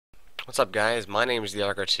What's up, guys? My name is the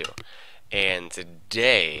Argo2, and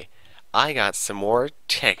today I got some more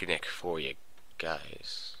Technic for you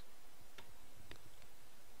guys.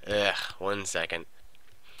 One second.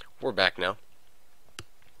 We're back now.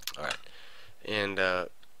 Alright. And,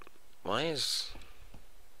 what?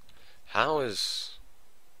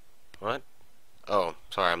 Oh,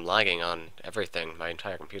 sorry, I'm lagging on everything. My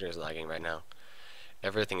entire computer is lagging right now.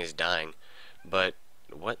 Everything is dying. But,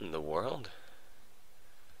 what in the world?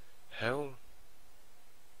 How?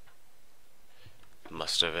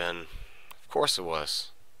 Must have been. Of course it was.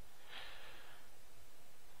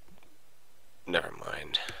 Never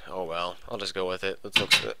mind. Oh well, I'll just go with it.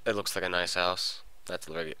 It looks like a nice house. That's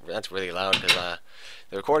really loud because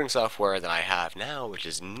the recording software that I have now, which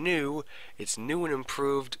is new, it's new and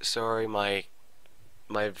improved. Sorry, my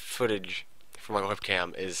footage for my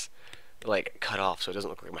webcam is like cut off, so it doesn't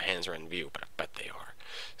look like my hands are in view, but I bet they are.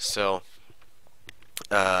 So,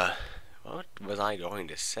 what was I going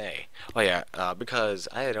to say? Oh yeah, because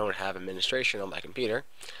I don't have administration on my computer,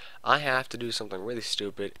 I have to do something really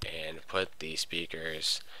stupid and put the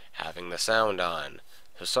speakers having the sound on.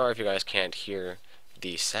 So sorry if you guys can't hear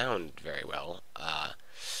the sound very well.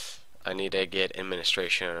 I need to get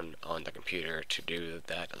administration on the computer to do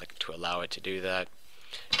that, like to allow it to do that.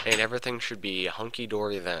 And everything should be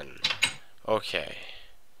hunky-dory then. Okay.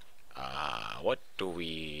 What do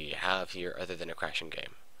we have here other than a crashing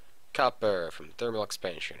game? Copper from Thermal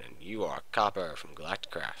Expansion, and you are Copper from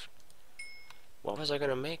Galacticraft. What was I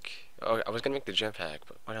gonna make? Oh, I was gonna make the jetpack,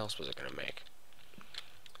 but what else was I gonna make?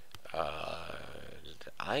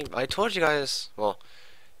 I told you guys. Well,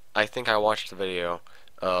 I think I watched the video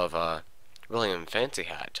of William Fancy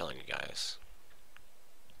Hat telling you guys.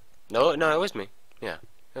 No, it was me. Yeah,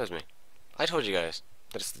 it was me. I told you guys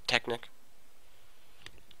that it's the Technic.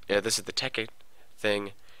 Yeah, this is the Technic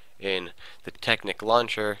thing in the Technic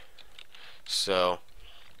launcher. So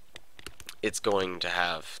it's going to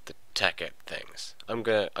have the Technic things. I'm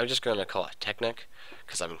just gonna call it Technic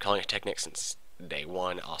because I've been calling it Technic since day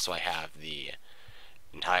one. Also, I have the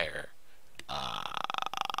entire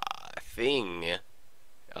thing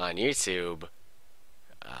on YouTube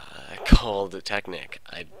called Technic.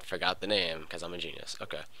 I forgot the name because I'm a genius.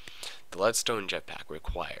 Okay, the Leadstone jetpack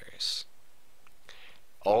requires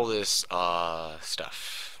all this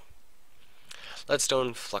stuff.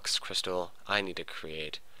 Leadstone flux crystal. I need to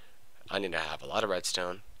have a lot of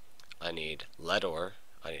redstone. I need lead ore,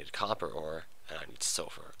 I need copper ore, and I need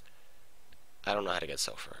sulfur. I don't know how to get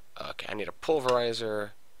sulfur. Okay, I need a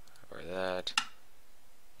pulverizer, or that.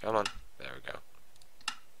 Come on, there we go.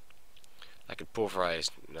 I could pulverize,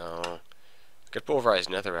 no. I could pulverize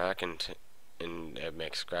netherrack and it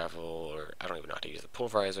makes gravel, or I don't even know how to use the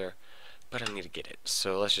pulverizer, but I need to get it.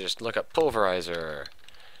 So let's just look up pulverizer.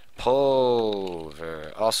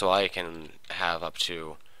 Also, I can have up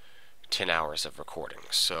to 10 hours of recording,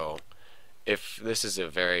 so if this is a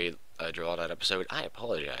very drawn out episode, I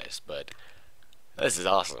apologize, but this is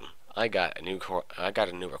awesome. I got a new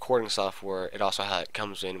recording software. It also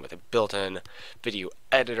comes in with a built-in video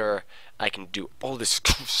editor. I can do all this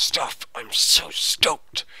cool stuff. I'm so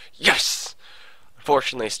stoked. Yes.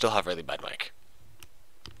 Unfortunately, I still have a really bad mic.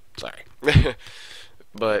 Sorry,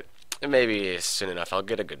 but maybe soon enough I'll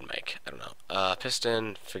get a good mic. I don't know.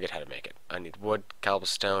 Piston. Forget how to make it. I need wood,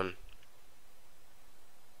 cobblestone,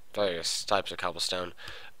 various types of cobblestone,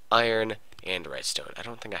 iron, and redstone. I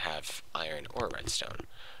don't think I have iron or redstone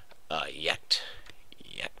yet.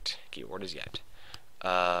 Keyword is yet.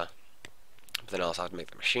 Then I also have to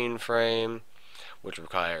make the machine frame, which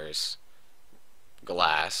requires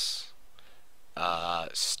glass,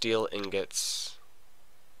 steel ingots,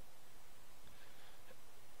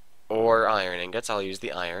 or iron ingots. I'll use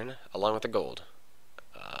the iron along with the gold.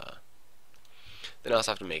 Then I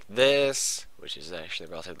also have to make this, which is actually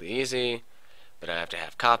relatively easy. Then I have to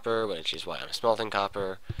have copper, which is why I'm smelting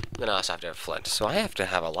copper. Then I also have to have flint. So I have to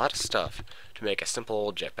have a lot of stuff to make a simple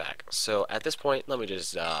old jetpack. So at this point, let me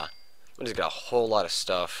just get a whole lot of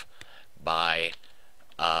stuff by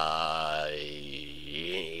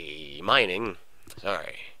mining.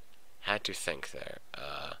 Sorry, had to think there.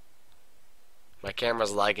 My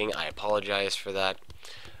camera's lagging. I apologize for that,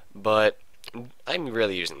 but I'm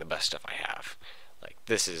really using the best stuff I have. Like,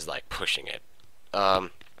 this is like pushing it.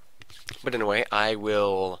 But anyway, I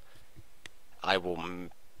will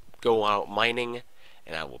go out mining,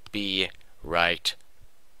 and I will be right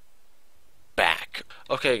back.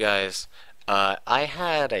 Okay, guys, I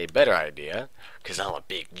had a better idea, because I'm a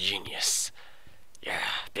big genius. Yeah,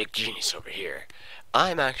 big genius over here.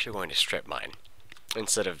 I'm actually going to strip mine,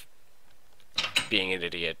 instead of being an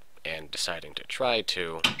idiot and deciding to try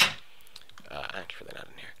to actually they're not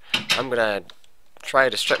in here. I'm gonna try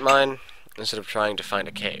to strip mine instead of trying to find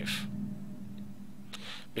a cave.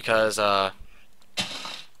 Because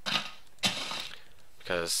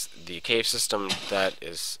the cave system that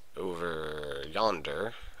is over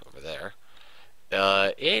yonder, over there,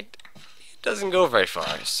 it doesn't go very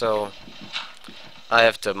far, so I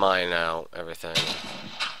have to mine out everything.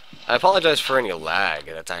 I apologize for any lag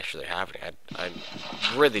that's actually happening. I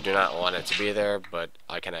really do not want it to be there, but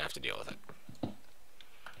I kind of have to deal with it.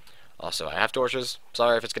 Also, I have torches.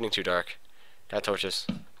 Sorry if it's getting too dark. Got torches.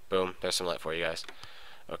 Boom, there's some light for you guys.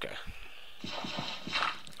 Okay.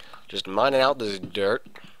 Just mining out this dirt.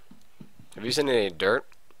 Have you seen any dirt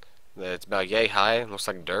that's about yay high and looks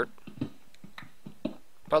like dirt?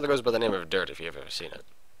 Probably goes by the name of dirt if you've ever seen it.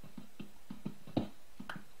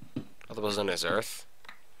 Otherwise known as earth.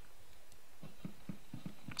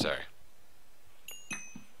 Sorry.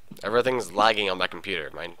 Everything's lagging on my computer.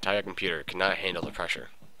 My entire computer cannot handle the pressure.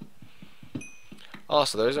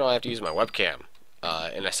 Also, the reason why I have to use my webcam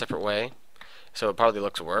in a separate way, so it probably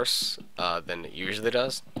looks worse than it usually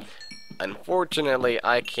does. Unfortunately,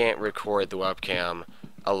 I can't record the webcam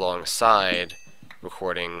alongside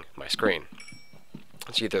recording my screen.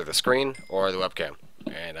 It's either the screen or the webcam,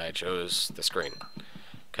 and I chose the screen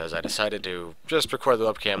because I decided to just record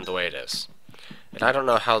the webcam the way it is. And I don't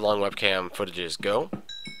know how long webcam footages go,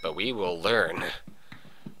 but we will learn.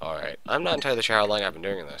 Alright, I'm not entirely sure how long I've been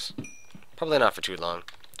doing this. Probably not for too long.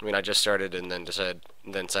 I mean, I just started and then said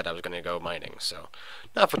I was going to go mining, so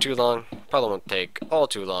not for too long. Probably won't take all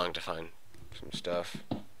too long to find some stuff.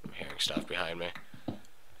 I'm hearing stuff behind me.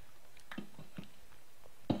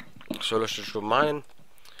 So let's just go mine.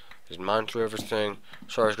 Just mine through everything.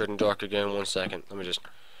 Sorry it's getting dark again. 1 second. Let me just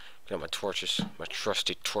get my torches, my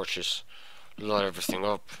trusty torches. Light everything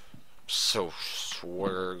up. So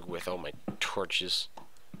swirg with all my torches.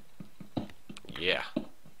 Yeah.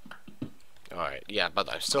 Alright, yeah,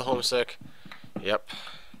 but I'm still homesick. Yep.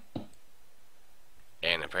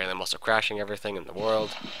 And apparently I'm also crashing everything in the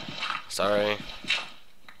world. Sorry.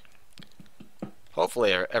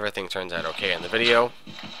 Hopefully everything turns out okay in the video.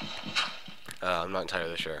 I'm not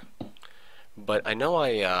entirely sure. But I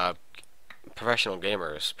know professional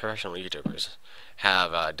gamers, professional YouTubers,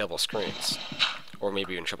 have double screens. Or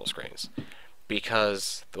maybe even triple screens.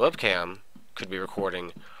 Because the webcam could be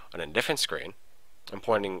recording on a different screen. I'm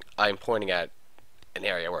pointing at an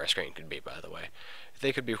area where a screen could be, by the way.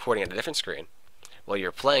 They could be recording at a different screen while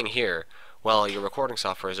you're playing here, while your recording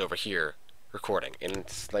software is over here recording. And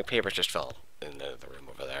it's like papers just fell in the room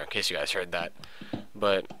over there, in case you guys heard that.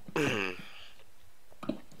 But,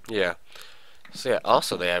 yeah. So yeah,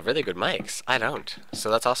 also they have really good mics. I don't. So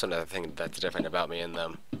that's also another thing that's different about me and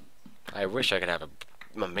them. I wish I could have an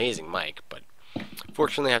amazing mic, but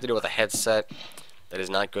fortunately I have to deal with a headset that is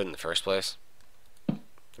not good in the first place.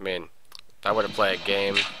 I mean, if I were to play a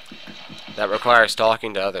game that requires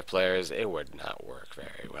talking to other players, it would not work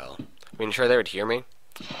very well. I mean, sure, they would hear me,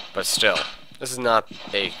 but still, this is not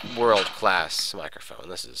a world-class microphone.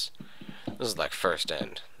 This is like first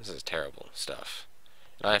end. This is terrible stuff.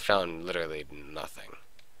 And I found literally nothing.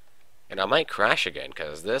 And I might crash again,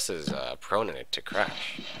 because this is prone to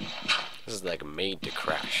crash. This is like made to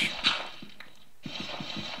crash.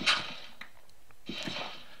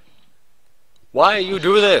 Why you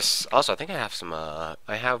do this? Also, I think I have some, I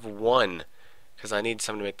have one, because I need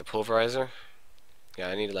some to make the pulverizer. Yeah,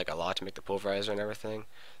 I needed like a lot to make the pulverizer and everything.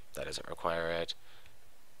 That doesn't require it.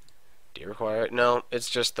 Do you require it? No, it's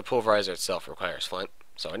just the pulverizer itself requires flint.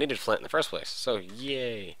 So I needed flint in the first place. So,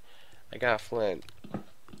 yay! I got flint.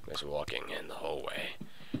 Just walking in the hallway.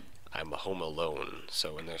 I'm home alone,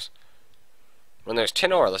 so when there's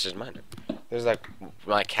tin ore, let's just mine it. There's like,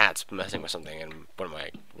 my cat's messing with something in one of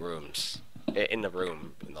my rooms. In the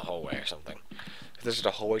room, in the hallway or something. There's just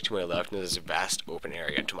a hallway to my left, and there's a vast open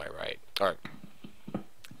area to my right. Or,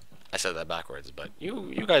 I said that backwards, but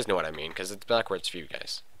you guys know what I mean, because it's backwards for you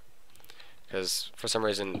guys. Because, for some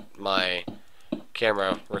reason, my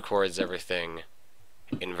camera records everything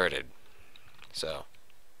inverted. So,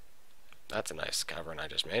 that's a nice cavern I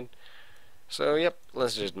just made. So, yep,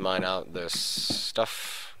 let's just mine out this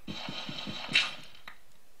stuff.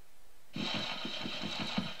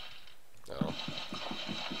 Oh.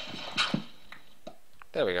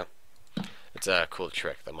 There we go. It's a cool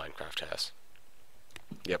trick that Minecraft has.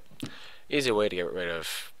 Yep. Easy way to get rid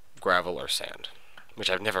of gravel or sand, which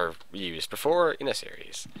I've never used before in a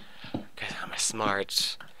series. Because I'm a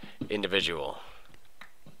smart individual.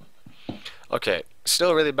 Okay,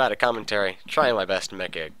 still really bad at commentary. Trying my best to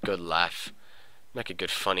make a good laugh. Make a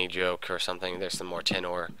good funny joke or something. There's some more tin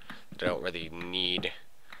ore that I don't really need.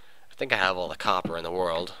 I think I have all the copper in the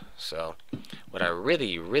world. So what I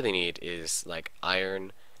really need is like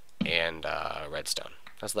iron and redstone.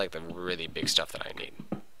 That's like the really big stuff that I need.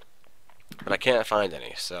 But I can't find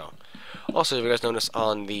any. So also, if you guys notice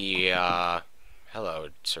on the hello,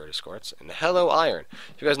 Sir Discords, and hello, iron.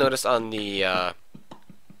 If you guys notice on the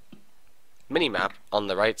mini map on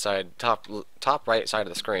the right side, top right side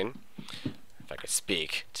of the screen. If I could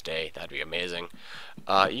speak today, that'd be amazing.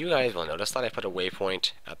 You guys will notice that I put a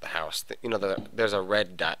waypoint at the house. You know, there's a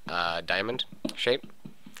red diamond shape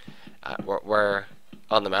where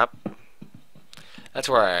on the map. That's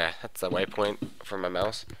that's the waypoint for my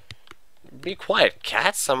mouse. Be quiet,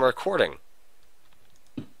 cats. I'm recording.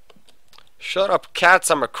 Shut up, cats.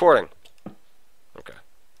 I'm recording. Okay.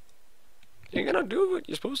 You're gonna do what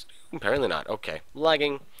you're supposed to do? Apparently not. Okay.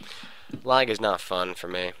 Lagging. Lag is not fun for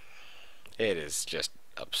me. It is just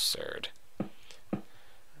absurd.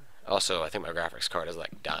 Also, I think my graphics card is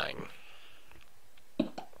like dying.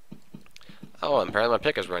 Oh, apparently my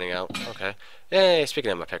pick is running out. Okay. Yay,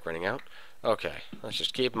 speaking of my pick running out. Okay, let's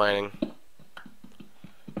just keep mining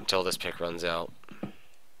until this pick runs out.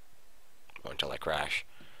 Or until I crash.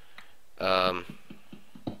 I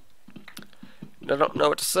don't know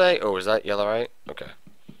what to say. Oh, is that yellow right? Okay.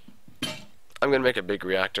 I'm gonna make a big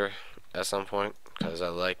reactor at some point because I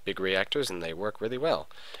like big reactors and they work really well.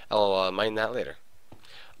 I'll mine that later.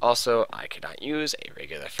 Also, I cannot use a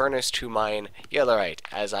regular furnace to mine yellowite,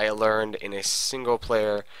 as I learned in a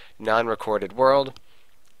single-player, non-recorded world.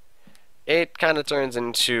 It kind of turns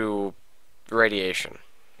into radiation,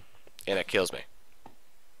 and it kills me.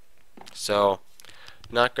 So,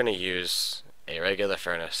 not going to use a regular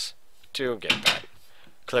furnace to get that.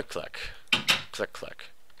 Click, click. Click, click.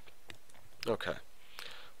 Okay.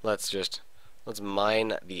 Let's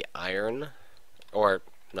mine the iron. Or,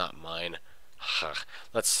 not mine.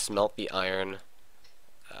 Let's smelt the iron.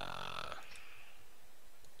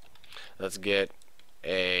 Let's get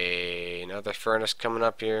another furnace coming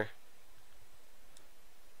up here.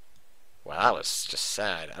 Wow, that was just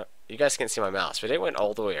sad. You guys can't see my mouse, but it went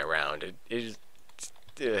all the way around.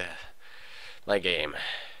 My game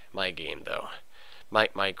though.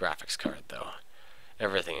 My graphics card though.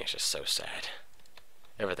 Everything is just so sad.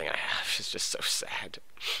 Everything I have is just so sad.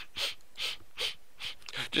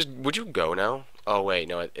 Would you go now? Oh wait,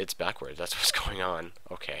 no, it's backwards. That's what's going on.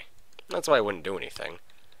 Okay, that's why I wouldn't do anything.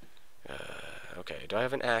 Okay, do I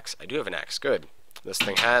have an axe? I do have an axe. Good. This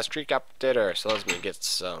thing has tree captator, so let me get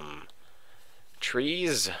some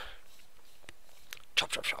trees.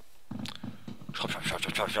 Chop, chop, chop. Chop, chop, chop,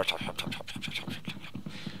 chop, chop, chop, chop, chop, chop, chop, chop, chop,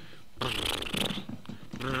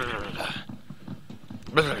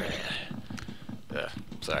 chop.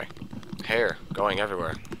 Sorry. Hair going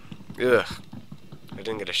everywhere. Ugh. I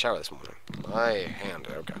didn't get a shower this morning. My hand,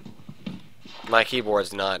 okay. My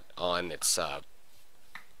keyboard's not on it's not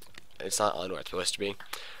on where it's supposed to be,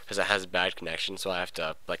 because it has bad connection, so I have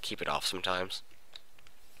to like keep it off sometimes.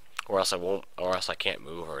 Or else I can't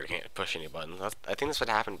move or I can't push any buttons. I think that's what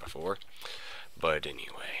happened before. But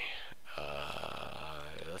anyway,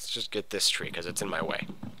 let's just get this tree because it's in my way.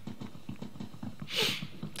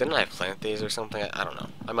 Didn't I plant these or something? I don't know.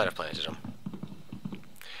 I might have planted them.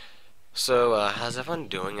 So, how's everyone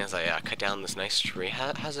doing as I cut down this nice tree?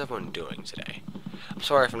 How's everyone doing today? I'm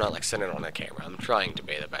sorry if I'm not like sitting on the camera. I'm trying to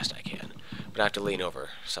be the best I can, but I have to lean over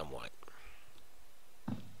somewhat.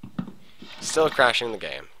 Still crashing the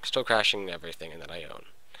game. Still crashing everything that I own.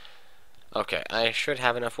 Okay, I should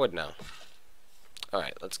have enough wood now.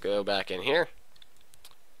 Alright, let's go back in here.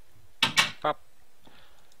 Pop.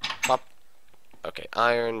 Pop. Okay,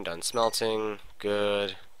 iron, done smelting.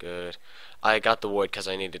 Good, good. I got the wood because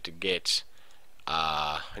I needed to get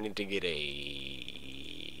a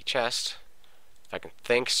chest. If I can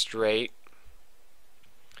think straight.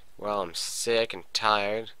 Well, I'm sick and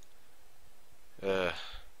tired. I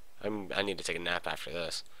need to take a nap after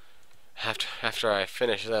this. After I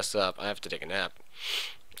finish this up, I have to take a nap.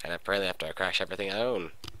 And apparently after I crash everything I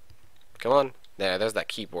own. Come on. There's that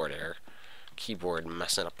keyboard error. Keyboard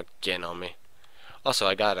messing up again on me. Also,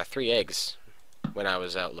 I got 3 eggs when I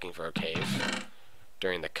was out looking for a cave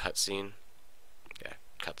during the cutscene. Yeah,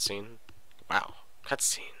 cutscene. Wow,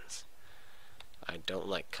 cutscenes. I don't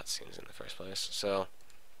like cutscenes in the first place. So,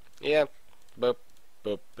 yeah. Boop,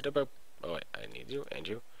 boop, boop, boop. Oh wait, I need you and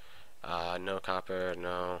you. No copper,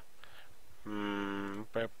 no.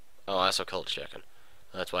 Boop. Oh, I also killed a chicken.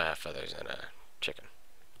 That's why I have feathers and a chicken.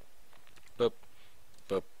 Boop,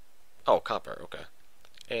 boop. Oh, copper. Okay.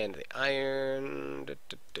 And the iron.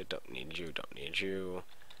 Don't need you. Don't need you.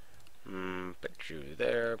 Put you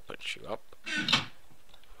there. Put you up.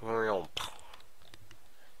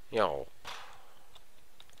 Yo.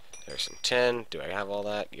 There's some tin. Do I have all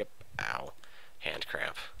that? Yep. Ow. Hand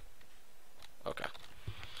cramp. Okay.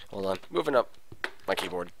 Hold on. Moving up my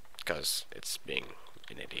keyboard because it's being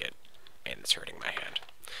an idiot and it's hurting my hand.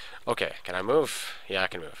 Okay, can I move? Yeah, I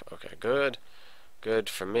can move. Okay, good. Good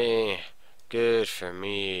for me. Good for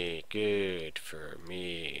me. Good for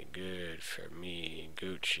me. Good for me.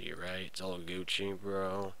 Gucci, right? It's all Gucci,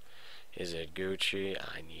 bro. Is it Gucci?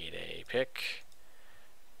 I need a pick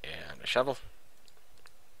and a shovel.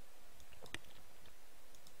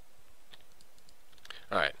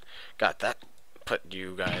 Alright, got that. Put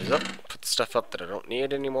you guys up. Put the stuff up that I don't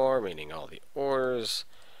need anymore, meaning all the ores.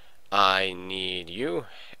 I need you,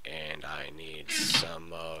 and I need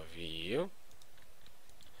some of you.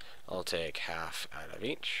 I'll take half out of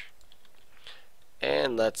each.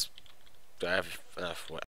 And let's... Do I have enough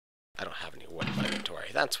wood? I don't have any wood in my inventory.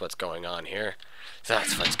 That's what's going on here.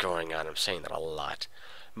 That's what's going on. I'm saying that a lot.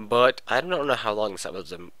 But I don't know how long this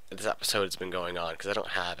episode's been going on, because I don't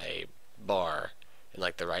have a bar in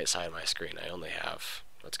like the right side of my screen. I only have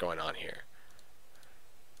what's going on here.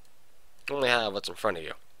 I only have what's in front of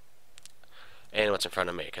you. And what's in front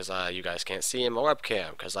of me, because you guys can't see in my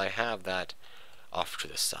webcam, because I have that off to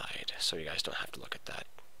the side, so you guys don't have to look at that.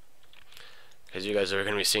 Because you guys are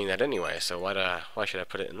going to be seeing that anyway, so why should I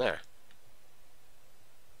put it in there?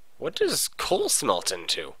 What does coal smelt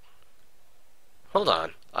into? Hold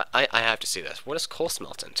on, I have to see this. What does coal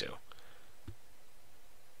smelt into?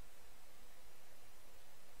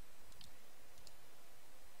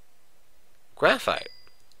 Graphite.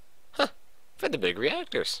 Huh. For the big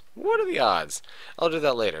reactors. What are the odds? I'll do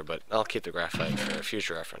that later, but I'll keep the graphite for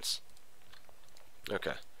future reference.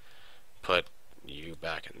 Okay. Put you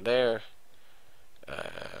back in there.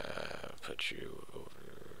 Put you over...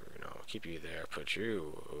 No, keep you there. Put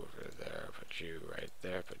you over there. Put you right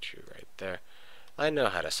there. Put you right there. I know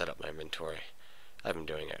how to set up my inventory. I've been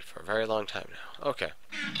doing it for a very long time now. Okay.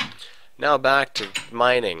 Now back to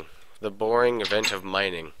mining. The boring event of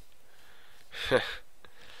mining.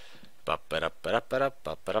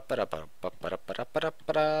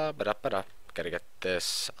 Gotta get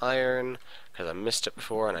this iron, because I missed it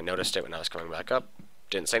before and I noticed it when I was coming back up.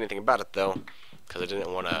 Didn't say anything about it though, because I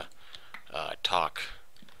didn't want to talk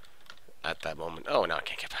at that moment. Oh, now I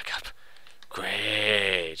can't get back up.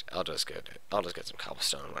 Great. I'll just get some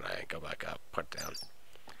cobblestone when I go back up. Put it down.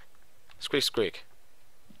 Squeak squeak.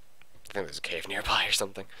 I think there's a cave nearby or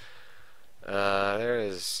something. There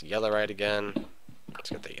is yellowite again. Let's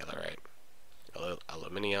get the yellowite.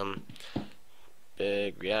 Aluminium.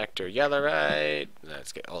 Big reactor yellowite.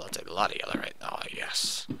 Let's get. Oh, that's a lot of yellowite. Oh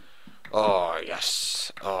yes. Oh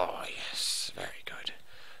yes. Oh yes. Very good.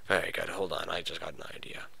 Very good. Hold on. I just got an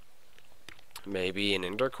idea. Maybe an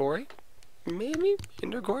ender quarry. Maybe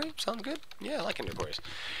ender quarry sounds good. Yeah, I like ender quarries.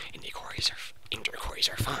 Ender quarries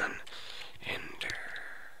are fun. Ender.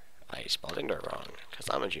 I spelled ender wrong because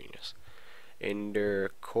I'm a genius.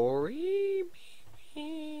 Ender quarry.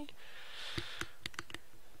 Maybe.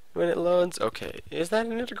 When it loads, okay, is that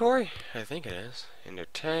an ender quarry? I think it is. Ender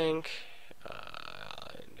tank,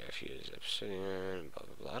 ender fuse obsidian, blah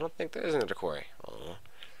blah blah. I don't think there is an ender quarry. Oh,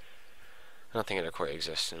 I don't think ender quarry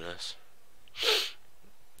exists in this.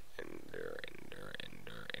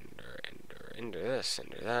 Ender this,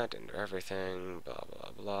 ender that, ender everything, blah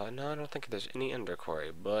blah blah. No, I don't think there's any ender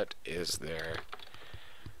quarry, but is there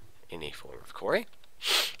any form of quarry?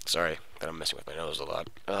 Sorry that I'm messing with my nose a lot.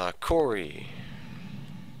 Quarry.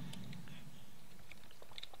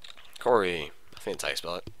 Corey, I think that's how you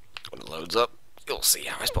spell it. When it loads up, you'll see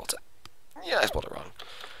how I spelled it. Yeah, I spelled it wrong.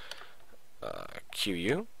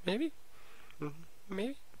 QU, maybe?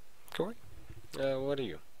 Maybe? Corey? What are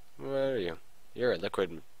you? What are you? You're a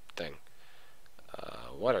liquid thing.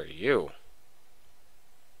 What are you?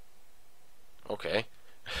 Okay.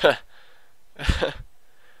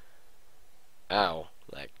 Ow.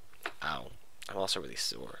 Like, ow. I'm also really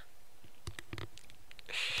sore.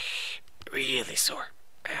 Really sore.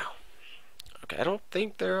 Ow. Okay, I don't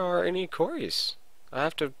think there are any quarries. I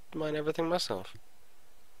have to mine everything myself.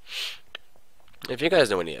 If you guys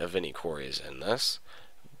know of any quarries in this,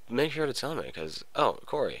 make sure to tell me, because... Oh,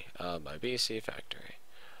 quarry. By BC Factory.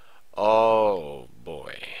 Oh,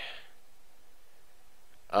 boy.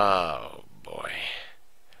 Oh, boy.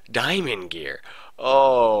 Diamond gear.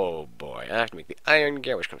 Oh, boy. I have to make the iron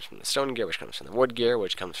gear, which comes from the stone gear, which comes from the wood gear,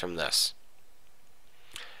 which comes from this.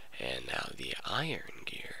 And now the iron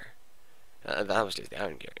gear. That was just the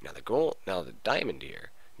iron gear. Now the diamond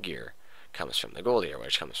gear comes from the gold gear,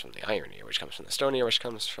 which comes from the iron gear, which comes from the stone gear, which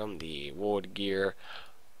comes from the wood gear,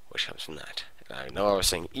 which comes from that. And I know I was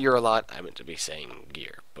saying ear a lot. I meant to be saying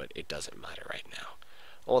gear, but it doesn't matter right now.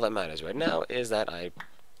 All that matters right now is that I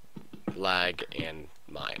lag, and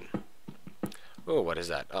mine. Oh, what is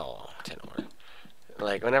that? Oh, tin ore.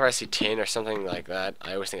 Like, whenever I see tin or something like that,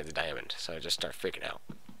 I always think it's a diamond, so I just start freaking out.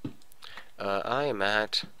 I am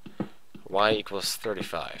at y equals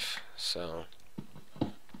 35, so...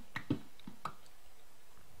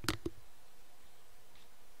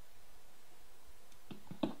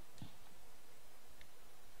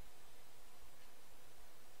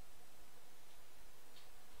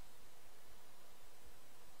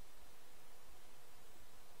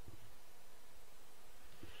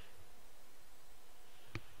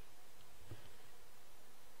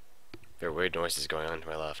 There are weird noises going on to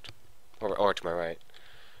my left. Or to my right.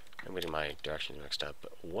 I'm getting my directions mixed up.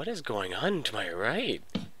 But what is going on to my right?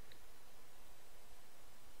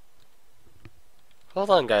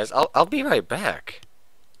 Hold on, guys. I'll be right back.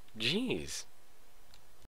 Jeez.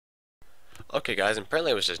 Okay, guys.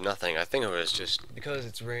 Apparently it was just nothing. I think it was just because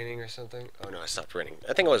it's raining or something. Oh no, it stopped raining.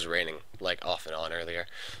 I think it was raining, like off and on earlier.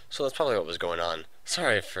 So that's probably what was going on.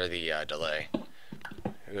 Sorry for the delay.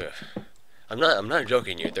 Ugh. I'm not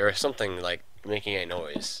joking you. There is something like making a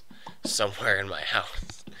noise somewhere in my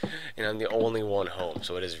house, and I'm the only one home,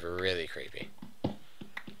 so it is really creepy.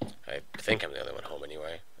 I think I'm the only one home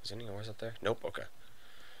anyway. Is there any ores up there? Nope. Okay.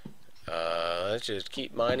 Let's just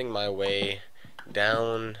keep mining my way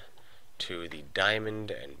down to the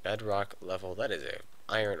diamond and bedrock level. That is a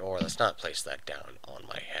iron ore. Let's not place that down on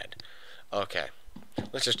my head. Okay.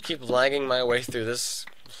 Let's just keep lagging my way through this.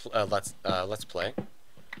 Let's play.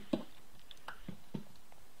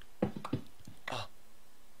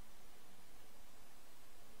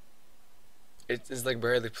 It's like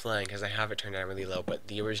barely playing because I have it turned down really low, but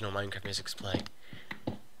the original Minecraft music's playing.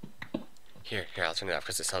 Here, I'll turn it off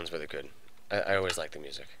because it sounds really good. I always like the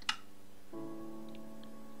music.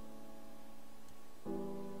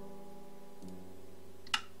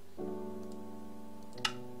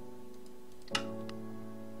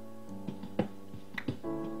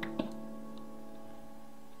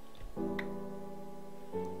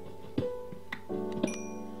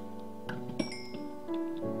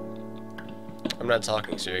 I'm not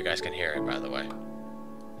talking so you guys can hear it, by the way.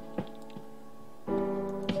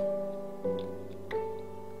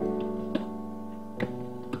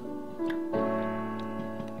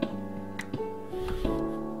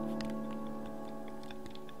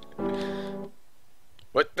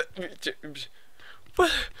 What the...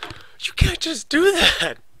 What? You can't just do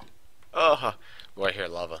that! Oh, boy, I hear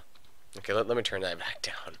lava. Okay, let me turn that back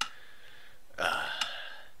down.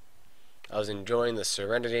 I was enjoying the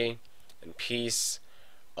serenity and peace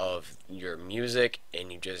of your music,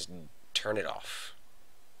 and you just turn it off.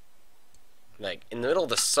 Like, in the middle of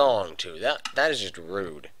the song, too. That is just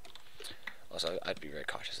rude. Also, I'd be very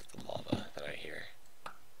cautious of the lava that I hear.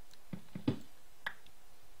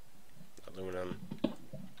 Aluminum.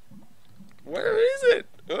 Where is it?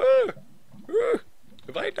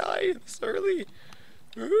 If I die this early,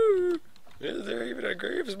 is there even a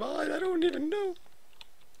grave spot? I don't even know.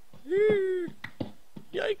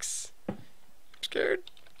 Yikes. I'm scared.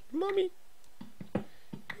 Mommy.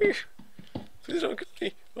 Please don't kill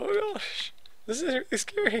me. Oh gosh. This is really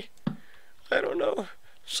scary. I don't know.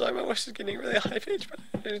 Sorry, my voice is getting really high pitched,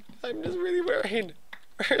 but I'm just really worried.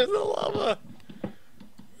 Where's the lava?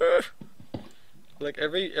 Like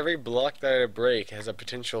every block that I break has a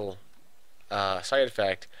potential side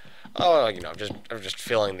effect. Oh, you know, I'm just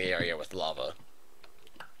filling the area with lava.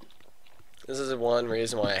 This is one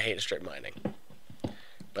reason why I hate strip mining.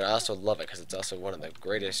 But I also love it because it's also one of the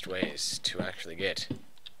greatest ways to actually get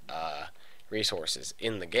resources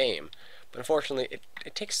in the game. But unfortunately,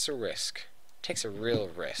 it takes a risk. It takes a real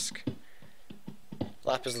risk.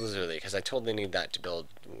 Lapis lazuli, because I totally need that to build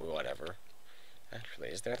whatever. Actually,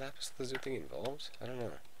 is there lapis lazuli involved? I don't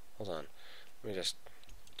know. Hold on. Let me just...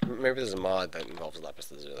 Maybe there's a mod that involves lapis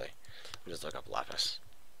lazuli. Let me just look up lapis.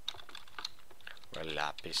 Or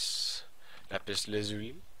lapis. Lapis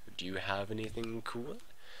lazuli. Do you have anything cool?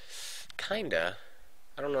 Kinda.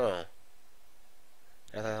 I don't know.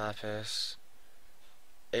 Nether lapis.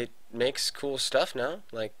 It makes cool stuff now.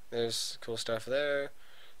 Like, there's cool stuff there.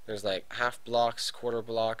 There's like half blocks, quarter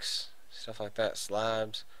blocks, stuff like that.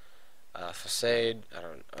 Slabs. Facade.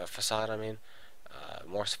 Facade, I mean.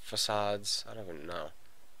 More facades. I don't even know.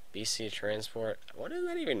 BC transport. What does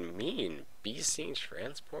that even mean? BC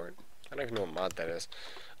transport? I don't even know what mod that is.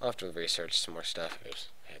 I'll have to research some more stuff. Oops.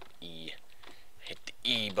 Hit E. Hit the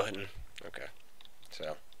E button. Okay.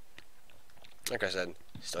 So, like I said,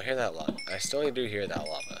 still hear that lava. I still do hear that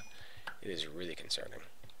lava. It is really concerning.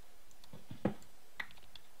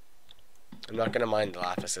 I'm not gonna mind the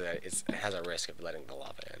lava so that it has a risk of letting the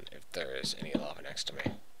lava in if there is any lava next to me.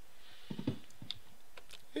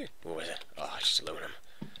 What was it? Oh, it's just aluminum.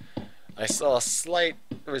 I saw a slight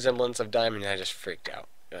resemblance of diamond and I just freaked out.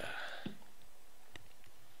 Ugh.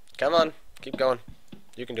 Come on, keep going.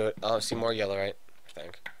 You can do it. Oh, see more yellow, right? I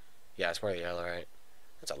think. Yeah, it's more yellow, right?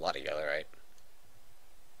 That's a lot of yellow, right?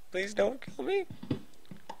 Please don't kill me.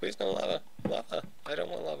 Please no lava. Lava. I don't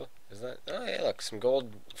want lava. Is that? Oh yeah, look, some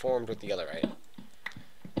gold formed with the yellow, right?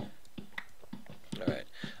 Alright.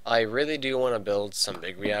 I really do want to build some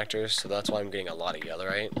big reactors, so that's why I'm getting a lot of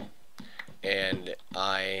yellowite. And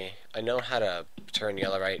I know how to turn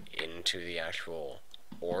yellowite into the actual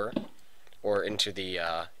ore, or into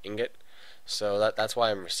the ingot. So that's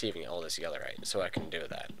why I'm receiving all this yellowite, so I can do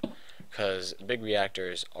that. Because big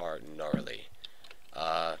reactors are gnarly.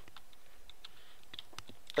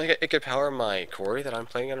 Like it could power my quarry that I'm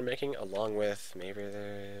planning on making, along with maybe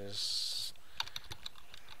there's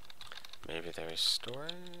storage,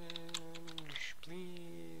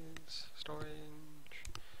 please, storage.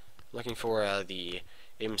 Looking for the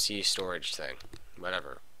MC storage thing,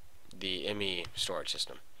 whatever, the ME storage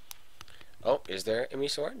system. Oh, is there ME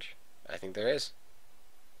storage? I think there is.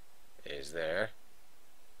 Is there?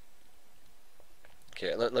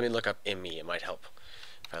 Okay, let me look up ME. It might help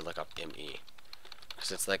if I look up ME.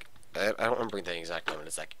 Because it's like, I don't remember the exact name, but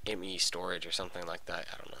it's like ME storage or something like that.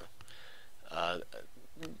 I don't know.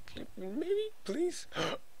 Maybe, please?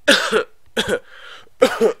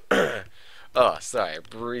 Oh, sorry, I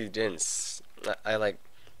breathed in. I like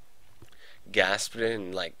gasped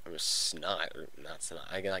in like snot, or not snot.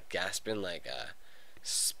 I like gasped in like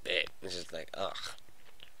spit. It's just like ugh.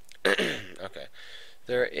 Okay,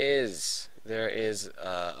 there is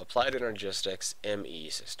applied energistics ME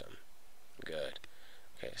system. Good.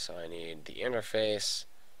 Okay, so I need the interface.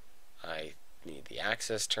 I need the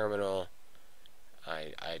access terminal.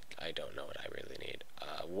 I don't know what I really need.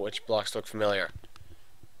 Which blocks look familiar?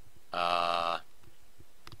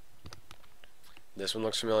 This one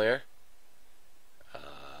looks familiar.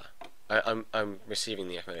 I'm receiving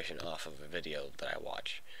the information off of a video that I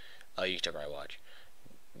watch, a YouTuber I watch.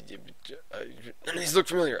 None of these look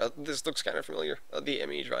familiar. This looks kind of familiar. The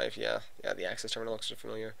ME drive, yeah, the access terminal looks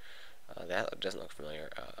familiar. That doesn't look familiar.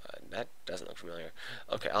 That doesn't look familiar.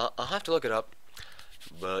 Okay, I'll have to look it up.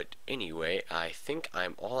 But anyway, I think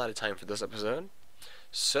I'm all out of time for this episode.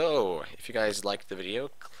 So, if you guys liked the video,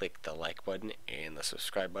 click the like button and the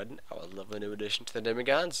subscribe button. I would love a new addition to the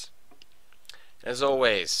Demigods. As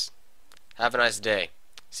always, have a nice day.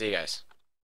 See you guys.